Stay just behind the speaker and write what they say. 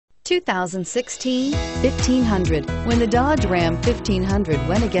2016 1500. When the Dodge Ram 1500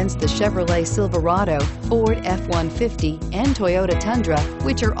 went against the Chevrolet Silverado, Ford F-150, and Toyota Tundra,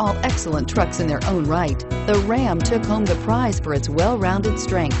 which are all excellent trucks in their own right, the Ram took home the prize for its well-rounded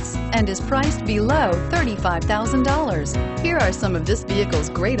strengths and is priced below $35,000. Here are some of this vehicle's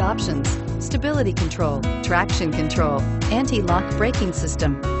great options: stability control, traction control, anti-lock braking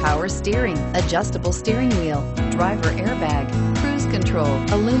system, power steering, adjustable steering wheel, driver airbag, cruise control,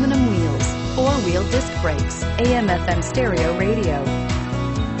 aluminum wheels, four-wheel disc brakes, AM/FM stereo radio.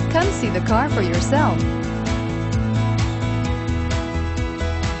 Come see the car for yourself.